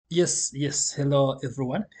Yes. Hello,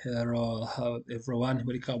 everyone. Hello, everyone.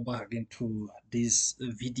 Welcome back again to this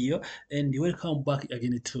video, and welcome back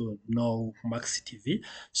again to No Max TV.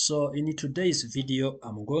 So, in today's video,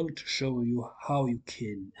 I'm going to show you how you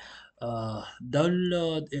can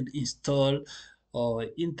download and install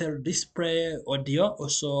inter-display audio.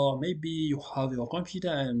 Also, maybe you have your computer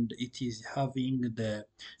and it is having the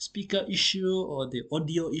speaker issue or the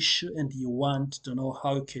audio issue, and you want to know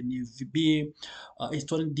how can you be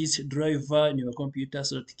installing this driver in your computer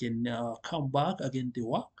so that it can come back again to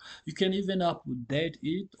work. You can even update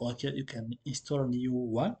it, or you can install a new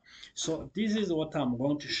one. So this is what I'm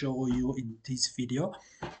going to show you in this video.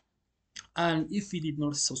 And if you did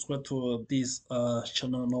not subscribe to this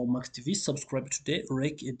channel, No Max TV, subscribe today,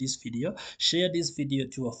 like this video, share this video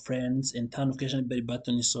to your friends, and turn notification bell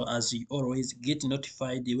button so as you always get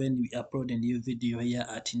notified when we upload a new video here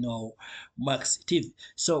at No Max TV.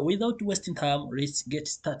 So without wasting time, let's get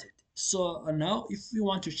started. So now if you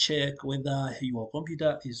want to check whether your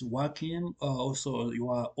computer is working, also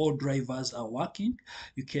your all drivers are working,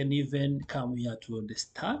 you can even come here to the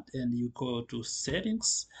start and you go to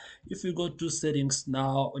settings. If you go to settings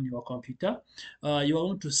now on your computer, you are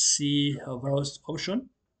going to see a various option,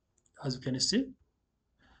 as you can see.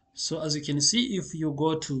 So as you can see, if you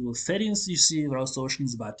go to settings, you see various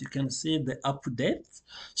options, but you can see the update.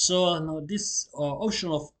 So now this option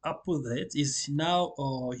of update is now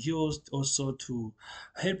used also to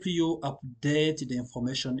help you update the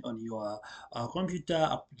information on your computer,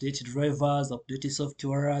 update drivers, update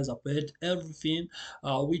softwares, update everything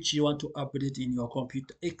which you want to update in your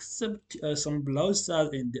computer, except some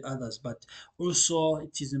browsers and the others. But also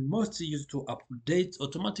it is mostly used to update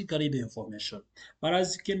automatically the information. But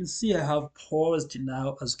as you can see, I have paused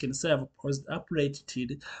now. As you can see, I have paused update till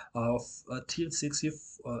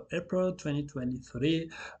 6th April 2023.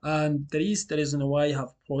 And there is the reason why I have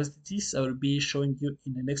paused this. I will be showing you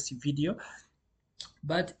in the next video.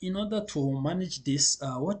 But in order to manage this,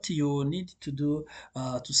 what you need to do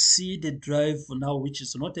to see the drive now which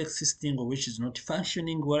is not existing or which is not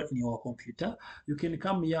functioning well in your computer, you can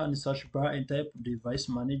come here on the search bar and type device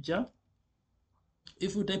manager.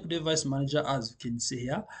 If you type device manager, as you can see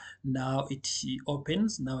here, now it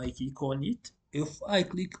opens. Now I click on it. If I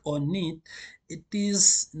click on it, it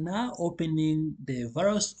is now opening the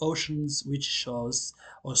various options which shows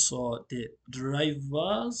also the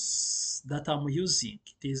drivers that I'm using.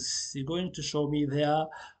 It is going to show me there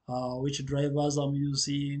which drivers I'm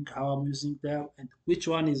using, how I'm using them, and which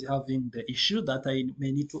one is having the issue that I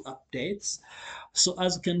may need to update. So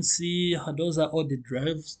as you can see, those are all the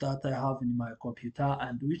drives that I have in my computer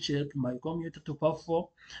and which help my computer to perform.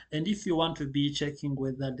 And if you want to be checking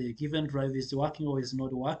whether the given drive is working or is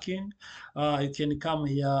not working, you can come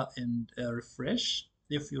here and refresh.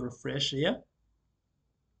 If you refresh here,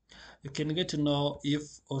 you can get to know if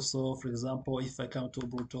also, for example, if I come to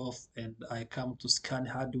Bluetooth and I come to scan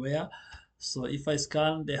hardware. So if I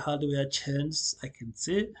scan the hardware change, I can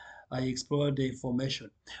see I explore the information.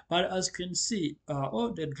 But as you can see,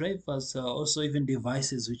 all the drivers, also even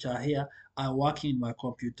devices which are here, are working in my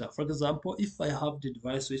computer. For example, if I have the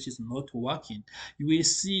device which is not working, you will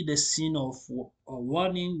see the scene of a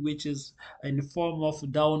warning which is in the form of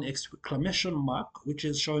down exclamation mark, which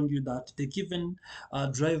is showing you that the given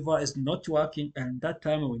driver is not working, and that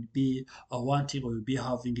time will be wanting or will be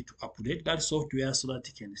having to update that software so that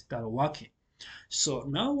it can start working. So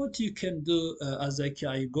now what you can do as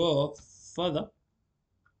I go further,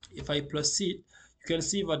 if I proceed, you can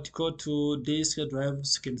see that go to disk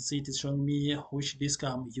drives, you can see it is showing me which disk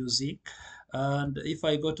I'm using. And if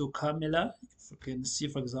I go to camera, you can see,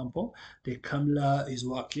 for example, the camera is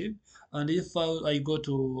working. And if I go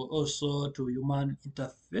to also to human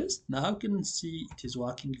interface, now you can see it is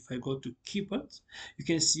working. If I go to keyboard, you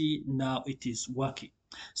can see now it is working.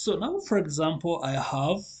 So now, for example, I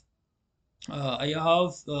have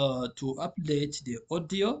to update the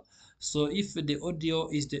audio. So if the audio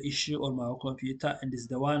is the issue on my computer and is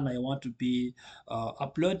the one I want to be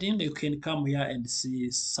uploading, you can come here and see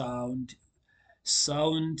sound.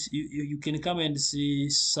 You can come and see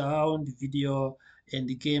sound, video,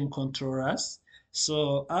 and game controllers.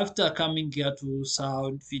 So after coming here to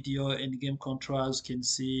sound, video, and game controllers, you can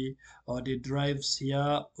see the drives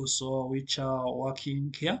here also which are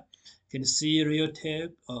working here. You can see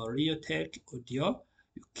Realtek audio.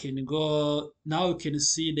 You can go now. You can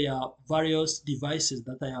see there are various devices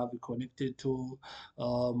that I have connected to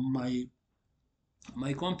my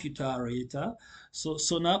computer later. So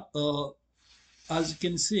now as you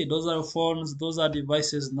can see, those are phones, those are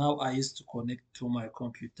devices now I used to connect to my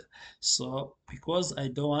computer. So because I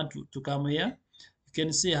don't want to come here, You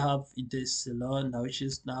can see I have this alone now, which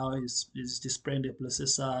is now is displaying the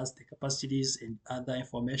processors, the capacities, and other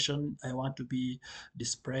information I want to be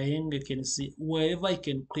displaying. You can see wherever I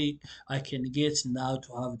can click, I can get now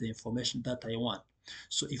to have the information that I want.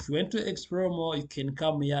 So if you want to explore more, you can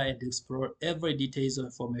come here and explore every details of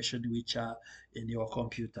information which are in your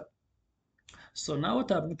computer. So now what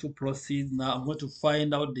I'm going to proceed now, I'm going to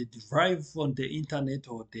find out the drive on the internet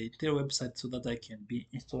or the internet website so that I can be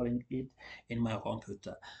installing it in my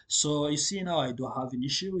computer. So you see now I don't have an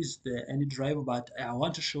issue with any drive, but I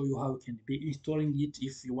want to show you how you can be installing it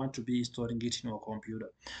if you want to be installing it in your computer.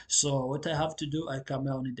 So what I have to do, I come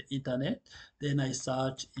on the internet, then I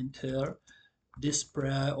search enter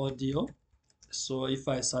display audio. So if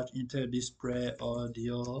I search enter display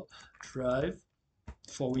audio drive,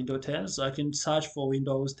 for Windows 10. So I can search for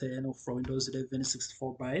Windows 10 or for Windows 11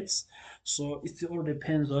 64 bytes. So it all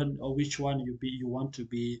depends on which one you want to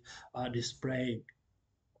be displaying.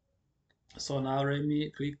 So now let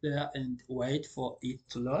me click there and wait for it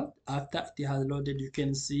to load. After it has loaded, you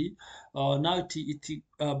can see now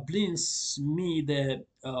it brings me the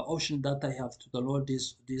option that I have to download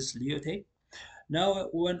this Realtek. Now,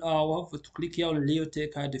 when I have to click here on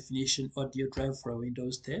Realtek High Definition Audio Drive for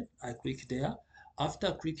Windows 10, I click there.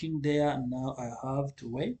 After clicking there, now I have to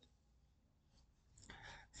wait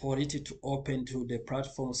for it to open to the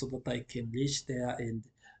platform so that I can reach there and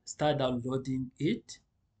start downloading it.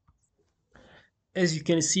 As you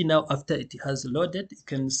can see now, after it has loaded, you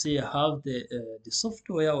can see I have the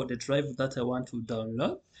software or the drive that I want to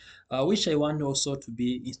download, which I want also to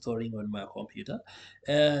be installing on my computer.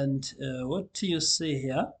 And what you see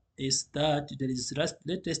here is that there is the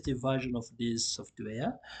latest version of this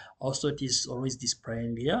software. Also, it is always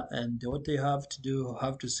displaying here. And what I have to do, I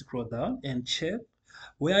have to scroll down and check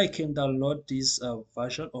where I can download this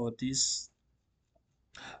version or this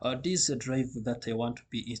drive that I want to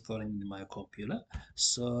be installing in my computer.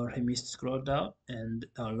 So let me scroll down and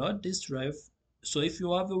download this drive. So if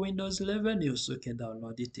you have a Windows 11, you also can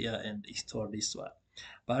download it here and install this one.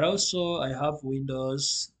 But also I have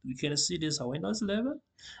Windows, you can see this Windows 11,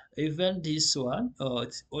 even this one,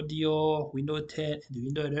 it's audio Windows 10 and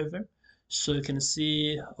Windows 11. So you can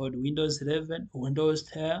see on Windows 11, Windows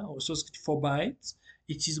 10, also 64 bytes,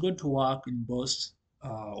 it is going to work in both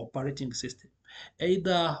operating system,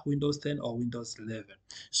 either Windows 10 or Windows 11.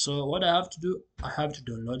 So what I have to do, I have to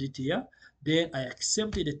download it here. Then I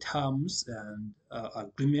accept the terms and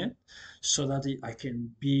agreement so that I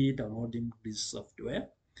can be downloading this software.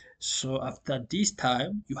 So after this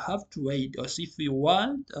time, you have to wait. Or if you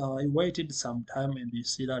want, you waited some time and you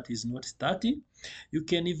see that it's not starting, you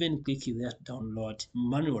can even click there download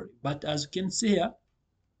manually. But as you can see here,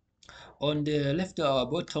 on the left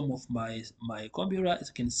bottom of my computer, as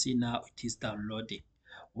you can see now, it is downloading,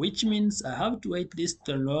 which means I have to wait this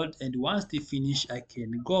to load, and once they finish, I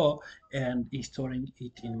can go and installing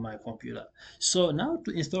it in my computer. So now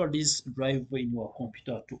to install this drive in your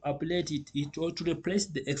computer, to update it or to replace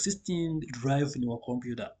the existing drive in your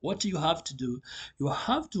computer, what you have to do, you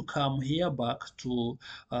have to come here back to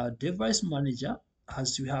device manager.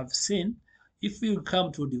 As you have seen, if you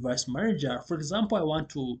come to device manager, for example, I want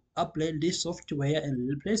to upload this software and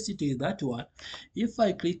replace it with that one. If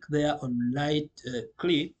I click there on right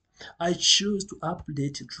click, I choose to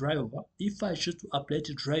update driver. If I choose to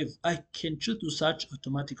update drive, I can choose to search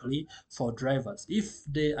automatically for drivers. If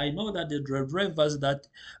I know that the drivers that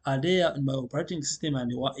are there in my operating system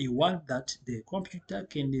and I want that the computer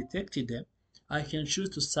can detect them, I can choose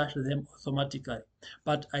to search them automatically.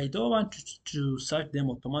 But I don't want to search them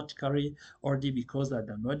automatically already because I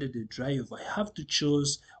downloaded the drive. I have to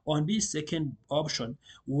choose on this second option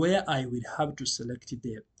where I will have to select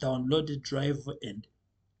the downloaded drive and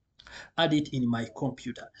add it in my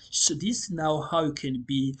computer. So this is now how you can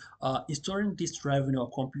be installing this drive in your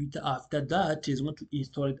computer. After that, it's going to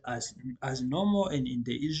install it as normal and in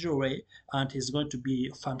the usual way, and it's going to be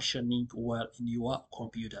functioning well in your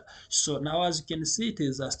computer. So now, as you can see, it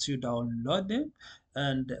is still downloading,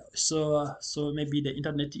 and so maybe the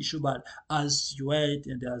internet issue, but as you wait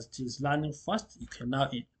and as it is learning fast, you can now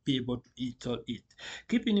be able to install it.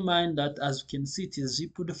 Keep in mind that as you can see, it is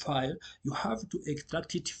zipped file. You have to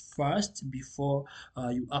extract it first before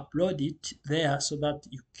you upload it there so that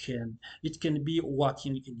it can be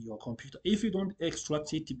working in your computer. If you don't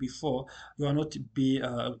extract it before, you are not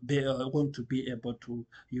going to be able to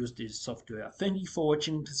use this software. Thank you for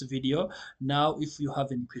watching this video. Now if you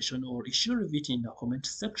have any question or issue, leave it in the comment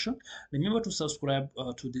section. Remember to subscribe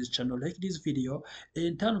to this channel, like this video,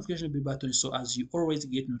 and turn notification bell button so as you always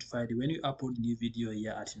get notified when you upload new video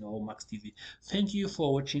here at Max TV. Thank you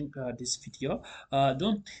for watching this video.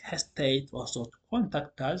 Don't hesitate also to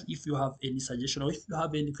contact us if you have any suggestion or if you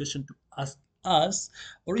have any question to ask us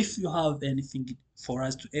or if you have anything for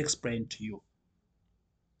us to explain to you.